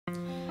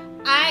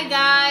Hi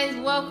guys,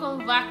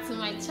 welcome back to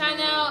my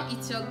channel.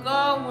 It's your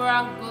girl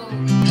Wuragold.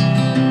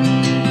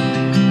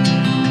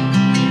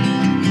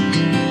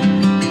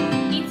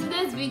 In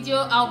today's video,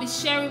 I'll be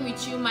sharing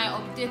with you my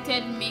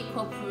updated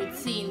makeup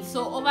routine.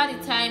 So over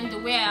the time, the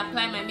way I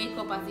apply my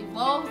makeup has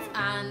evolved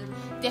and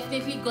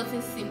definitely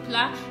gotten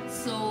simpler.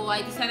 So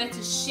I decided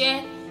to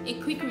share a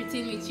quick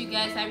routine with you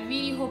guys. I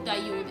really hope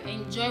that you would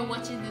enjoy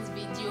watching this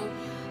video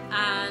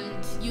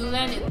and you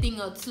learn a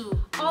thing or two.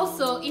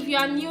 Also, if you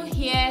are new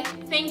here,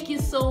 thank you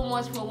so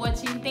much for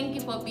watching. Thank you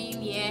for being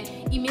here.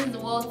 It means the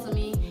world to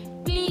me.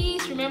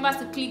 Please remember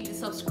to click the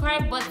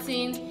subscribe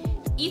button,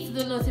 hit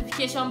the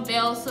notification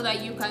bell so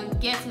that you can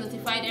get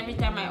notified every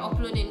time I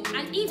upload it.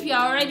 And if you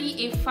are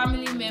already a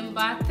family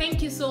member,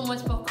 thank you so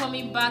much for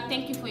coming back.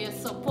 Thank you for your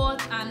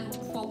support and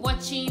for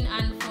watching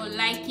and for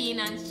liking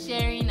and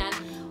sharing and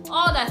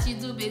all that you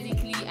do.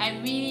 Basically, I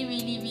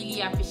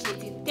really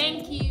appreciate it.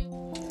 Thank you.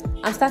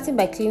 I'm starting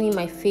by cleaning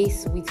my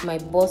face with my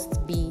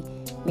Bust B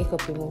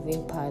makeup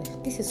removing pad.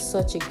 This is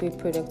such a great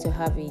product to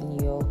have in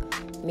your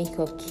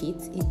makeup kit.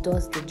 It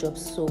does the job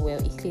so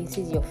well. It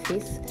cleanses your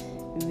face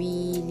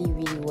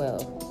really well.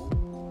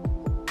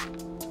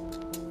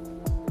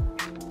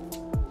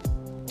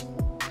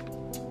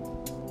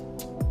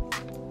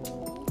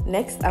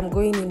 Next, I'm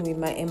going in with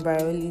my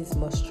Embryolisse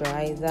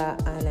moisturizer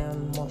and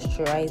I'm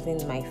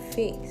moisturizing my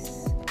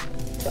face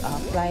to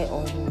apply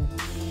on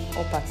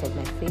all parts of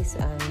my face,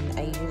 and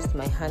I used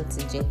my hand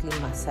to gently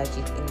massage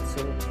it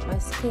into my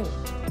skin.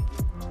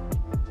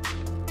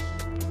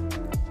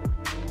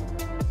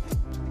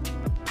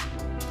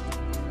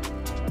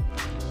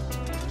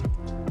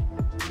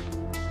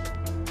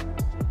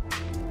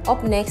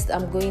 Up next,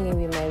 I'm going in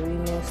with my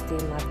Rimmel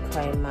Stay Matte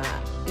Primer.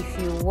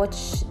 If you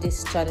watch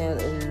this channel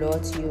a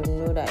lot, you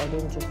know that I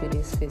don't joke with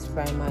this face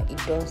primer. It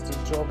does the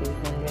job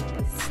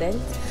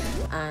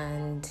 100%,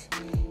 and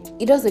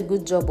it does a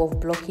good job of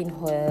blocking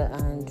oil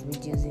and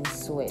reducing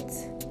sweat.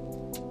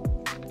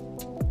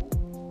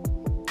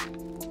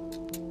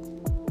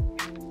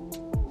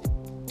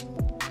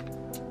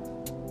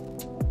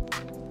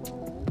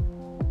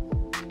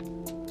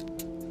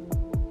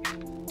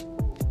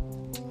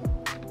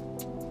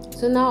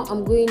 So now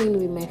I'm going in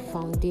with my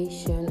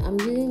foundation. I'm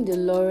using the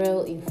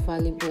L'Oreal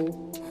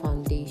Infallible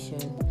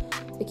foundation.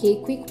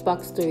 Okay, quick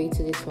backstory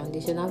to this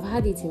foundation. I've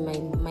had it in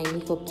my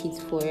makeup kit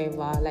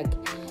forever. Like,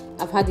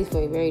 I've had it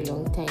for a very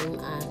long time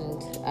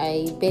and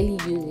I barely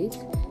use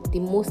it. The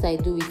most I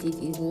do with it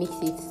is mix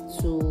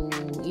it to,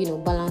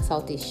 balance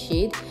out a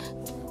shade.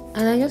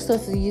 And I just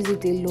thought to use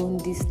it alone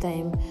this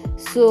time.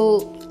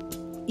 So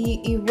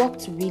it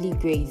worked really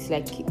great.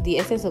 Like, the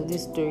essence of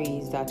this story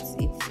is that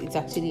it's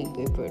actually a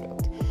great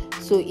product.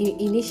 So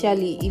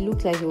initially it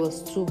looked like it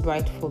was too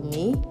bright for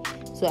me.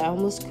 So I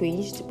almost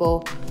cringed,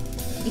 but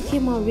it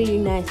came out really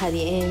nice at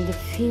the end. The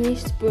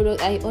finished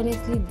product, I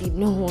honestly did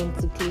not want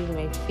to clean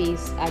my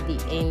face at the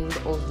end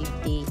of the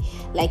day.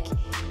 Like,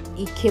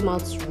 it came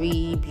out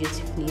really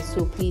beautifully.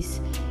 So please,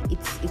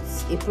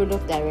 it's a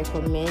product I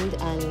recommend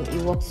and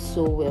it works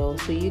so well.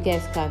 So you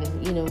guys can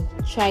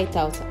try it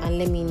out and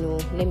let me know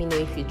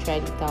if you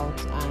tried it out.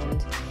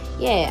 And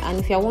yeah, and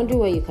if you're wondering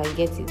where you can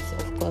get it,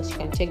 of course you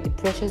can check the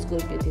Precious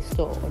Gold Beauty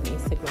store on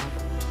Instagram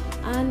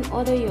and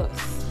order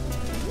yours.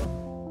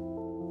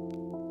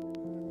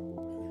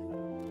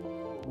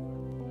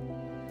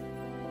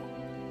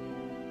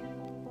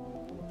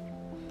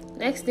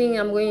 Next thing,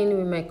 I'm going in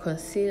with my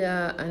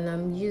concealer and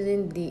I'm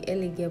using the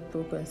Elegant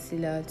Pro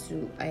Concealer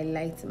to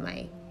highlight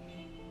my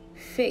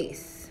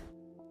face.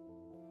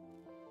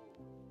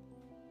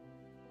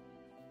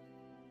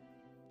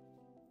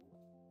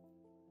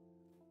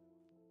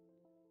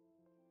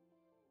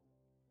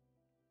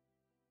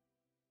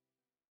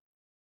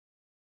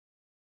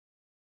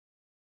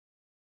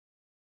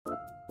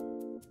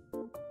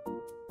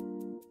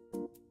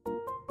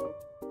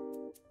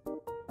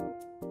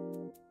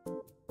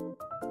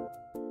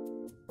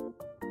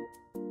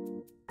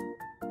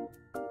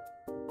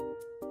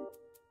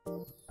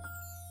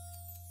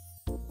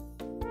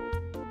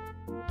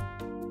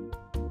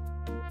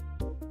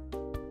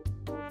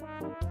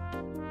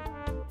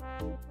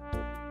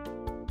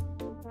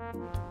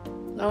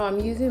 Now I'm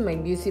using my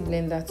beauty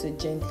blender to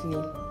gently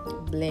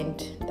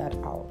blend that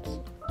out.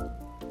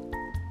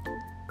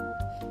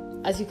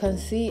 As you can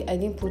see, I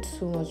didn't put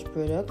so much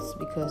products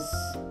because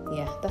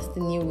that's the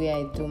new way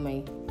I do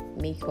my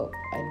makeup.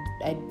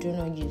 I do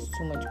not use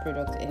too much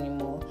product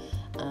anymore,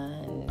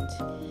 and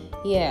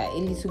a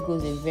little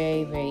goes a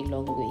very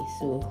long way.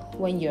 So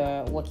when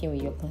you're working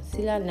with your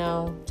concealer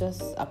now,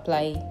 just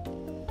apply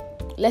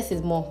less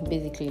is more,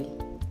 basically.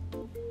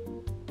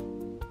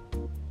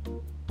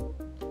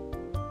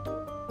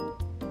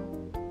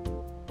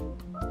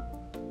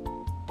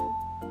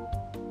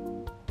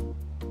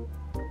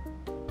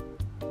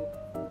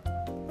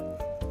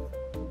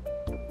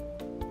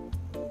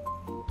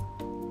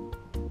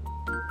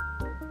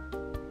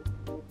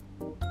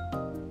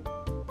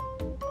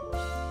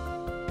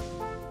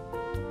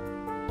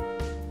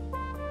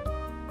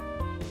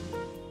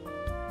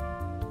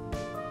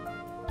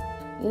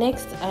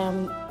 Next,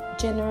 I'm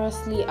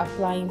generously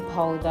applying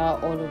powder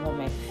all over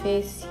my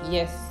face.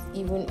 Yes,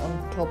 even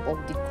on top of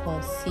the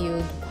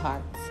concealed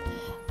parts.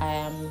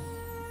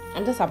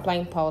 I'm just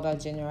applying powder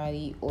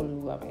generally all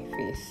over my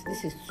face.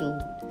 This is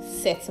to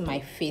set my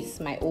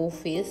face, my whole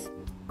face,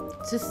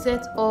 to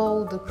set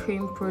all the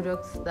cream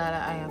products that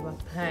I have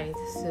applied.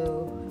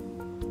 So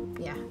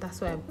yeah, that's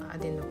why I'm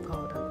adding the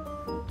powder.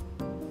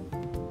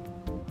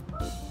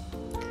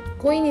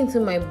 Going into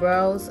my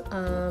brows,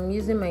 I'm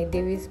using my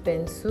Davis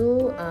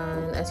pencil,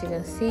 and as you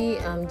can see,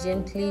 I'm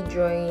gently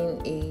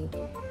drawing a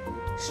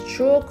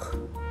stroke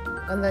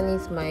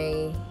underneath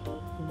my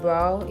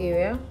brow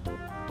area.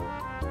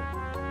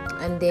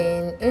 And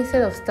then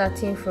instead of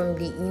starting from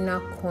the inner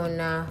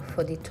corner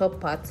for the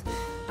top part,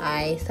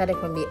 I started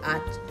from the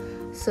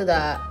arch so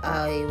that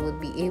I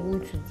would be able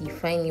to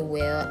define it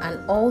well,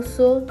 and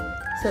also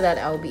so that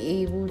I'll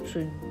be able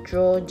to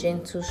draw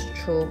gentle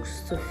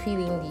strokes to fill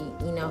in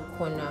the inner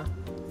corner.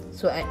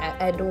 So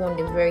I don't want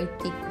a very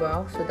thick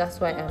brow, so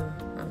that's why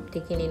I'm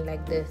taking it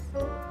like this.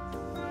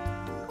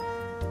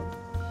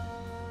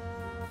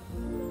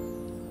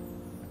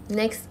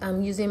 Next,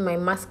 I'm using my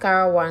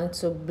mascara wand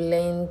to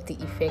blend the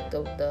effect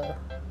of the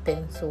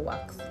pencil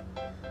wax.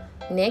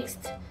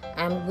 Next,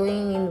 I'm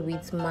going in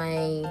with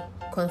my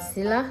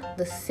concealer,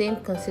 the same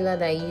concealer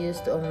that I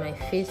used on my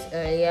face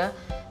earlier,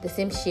 the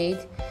same shade.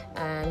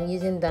 I'm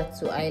using that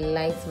to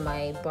highlight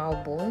my brow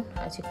bone.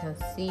 As you can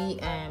see,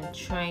 I'm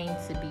trying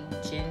to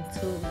be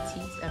gentle with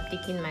it. I'm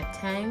taking my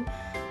time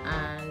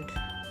and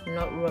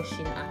not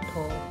rushing at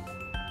all.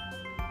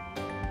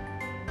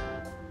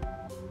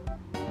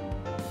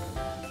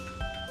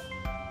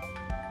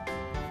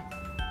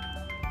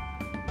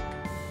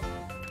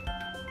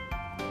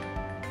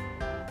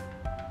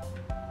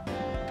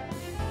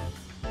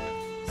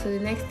 So the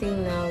next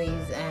thing now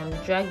is I'm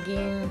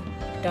dragging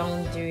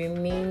down the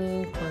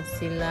remaining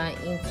concealer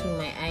into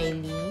my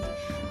eyelid,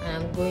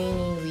 and I'm going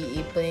in with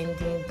a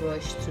blending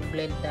brush to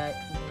blend that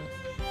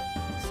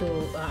in. So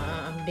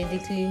I'm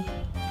basically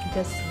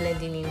just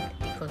blending in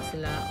the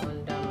concealer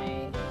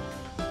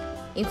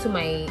into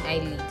my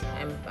eyelid.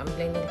 I'm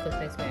blending the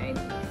concealer into my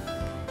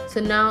eyelid. So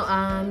now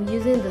I'm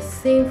using the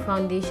same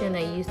foundation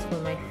I used for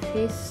my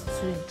face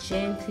to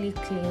gently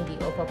clean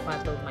the upper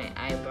part of my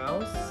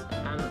eyebrows.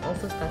 I'm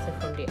also starting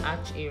from the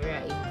arch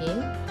area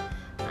again,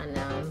 and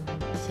I'm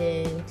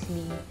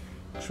gently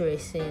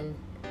tracing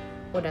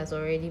what has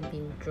already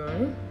been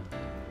drawn.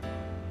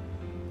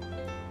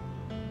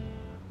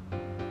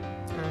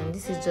 And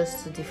this is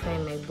just to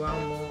define my brow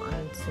more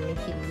and to make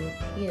it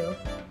look,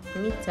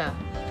 neater.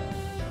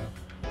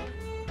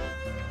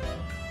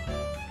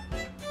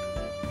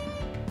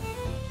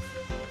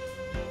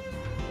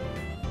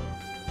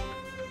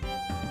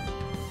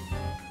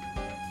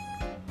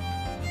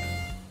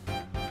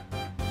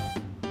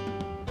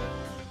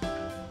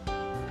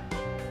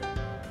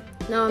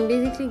 Now I'm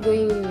basically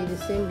going in with the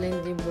same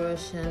blending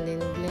brush and then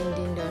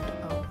blending that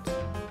out.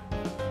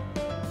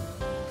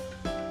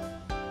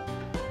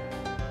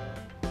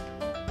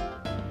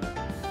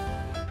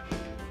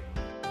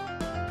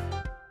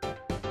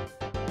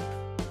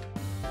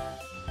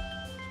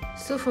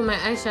 So for my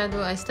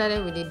eyeshadow, I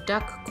started with a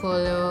dark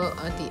color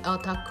at the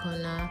outer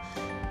corner.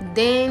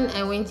 Then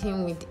I went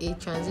in with a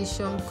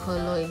transition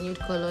color, a nude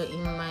color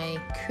in my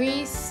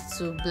crease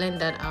to blend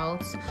that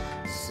out.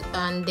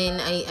 And then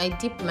I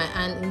dipped my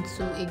hand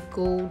into a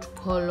gold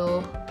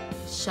color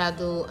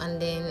shadow, and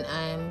then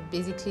I'm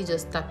basically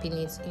just tapping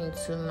it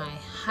into my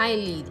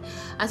eyelid.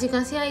 As you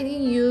can see, I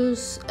didn't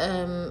use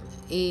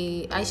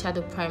a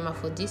eyeshadow primer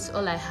for this.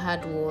 All I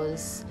had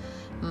was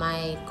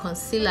my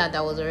concealer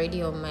that was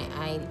already on my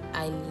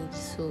eyelid.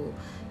 So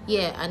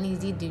yeah, and it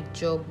did the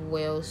job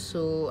well.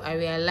 So I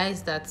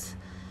realized that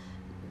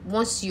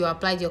once you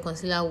applied your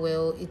concealer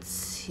well,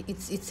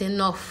 it's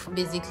enough.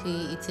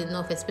 Basically, it's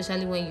enough,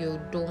 especially when you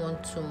don't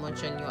want too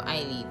much on your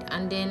eyelid.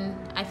 And then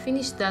I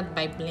finished that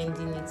by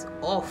blending it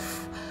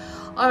off.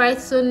 Alright,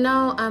 so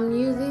now I'm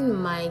using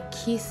my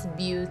Kiss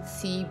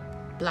Beauty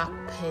black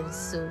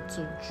pencil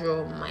to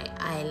draw my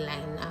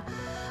eyeliner.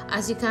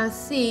 As you can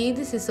see,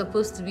 this is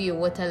supposed to be a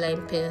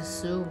waterline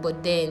pencil,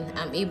 but then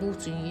I'm able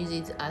to use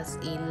it as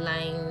a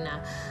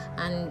liner,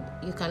 and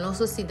you can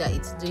also see that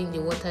it's doing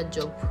the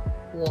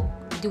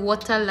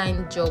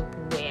waterline job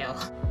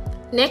well.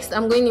 Next,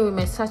 I'm going in with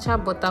my Sacha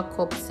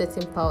Buttercup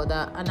setting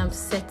powder, and I'm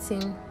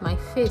setting my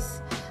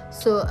face.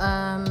 So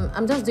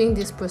I'm just doing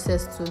this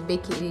process to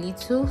bake it a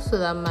little so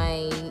that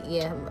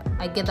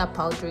I get that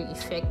powdery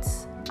effect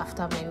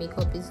after my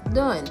makeup is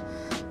done.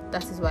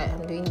 That is why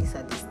I'm doing this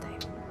at this time.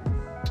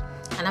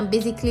 And I'm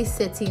basically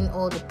setting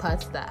all the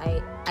parts that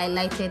I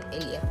highlighted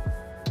earlier.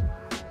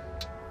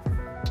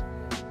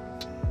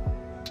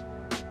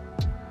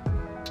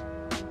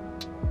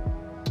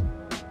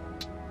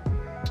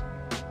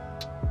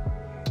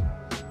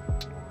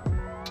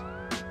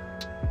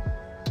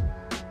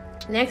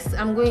 Next,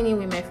 I'm going in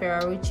with my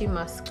Ferrarici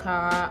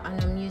mascara,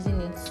 and I'm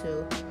using it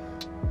to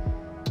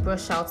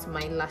brush out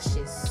my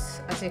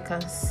lashes. As you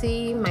can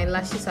see, my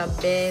lashes are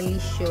barely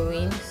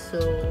showing, so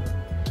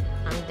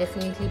I'm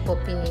definitely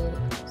popping in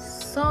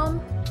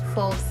some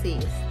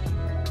falsies.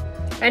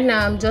 Right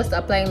now I'm just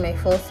applying my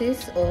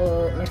falsies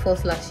or my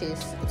false lashes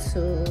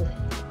to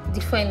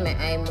define my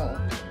eye more.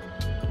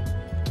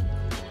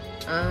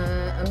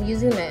 I'm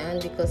using my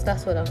hand because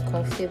that's what I'm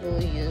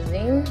comfortable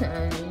using,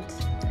 and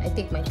I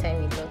take my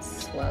time a lot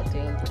while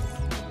doing this.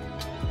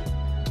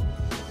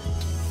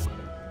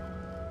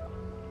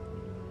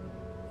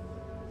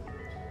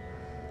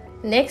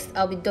 Next,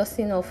 I'll be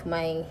dusting off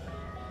my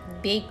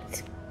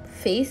baked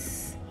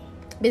face,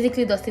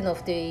 basically dusting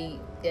off the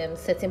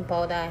setting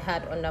powder I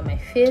had under my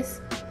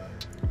face,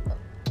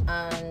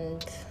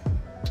 and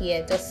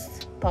yeah,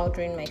 just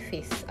powdering my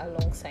face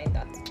alongside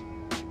that.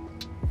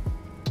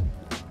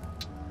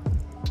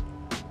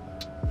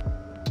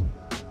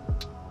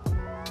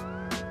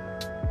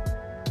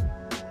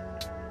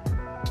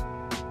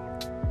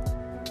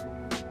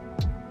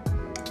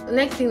 The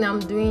next thing I'm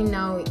doing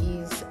now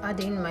is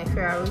adding my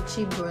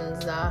Ferrarucci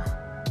bronzer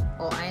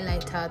or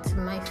highlighter to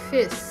my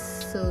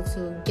face, so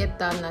to get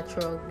that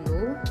natural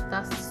glow.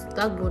 That's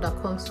that glow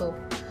that comes up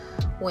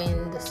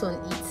when the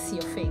sun hits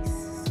your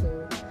face.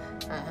 So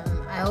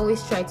I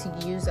always try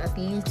to use as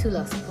little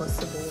as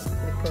possible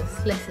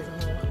because less is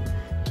more.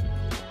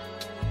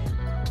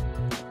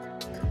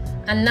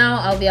 And now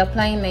I'll be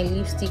applying my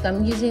lipstick.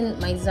 I'm using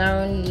my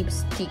Zaron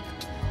lipstick.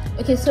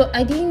 Okay, so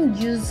I didn't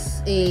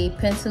use a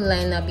pencil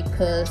liner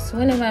because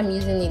whenever I'm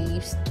using a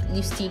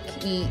lipstick,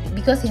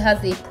 because it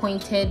has a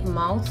pointed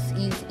mouth,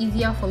 it's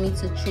easier for me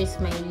to trace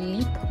my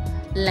lip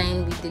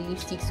line with the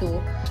lipstick.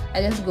 So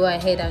I just go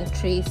ahead and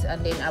trace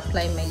and then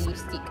apply my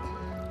lipstick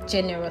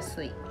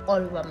generously all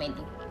over my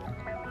lip.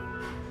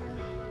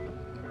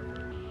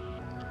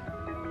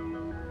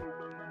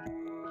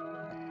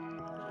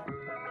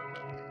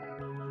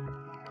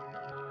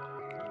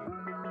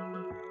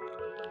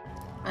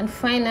 And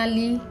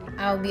finally,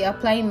 I'll be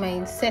applying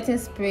my setting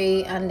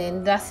spray, and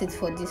then that's it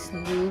for this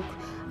look.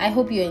 I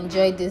hope you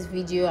enjoyed this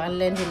video and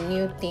learned a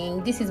new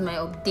thing. This is my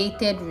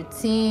updated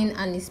routine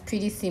and it's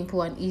pretty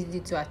simple and easy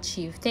to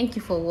achieve. Thank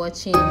you for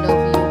watching.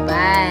 Love you.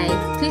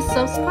 Bye. Please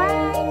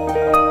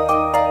subscribe.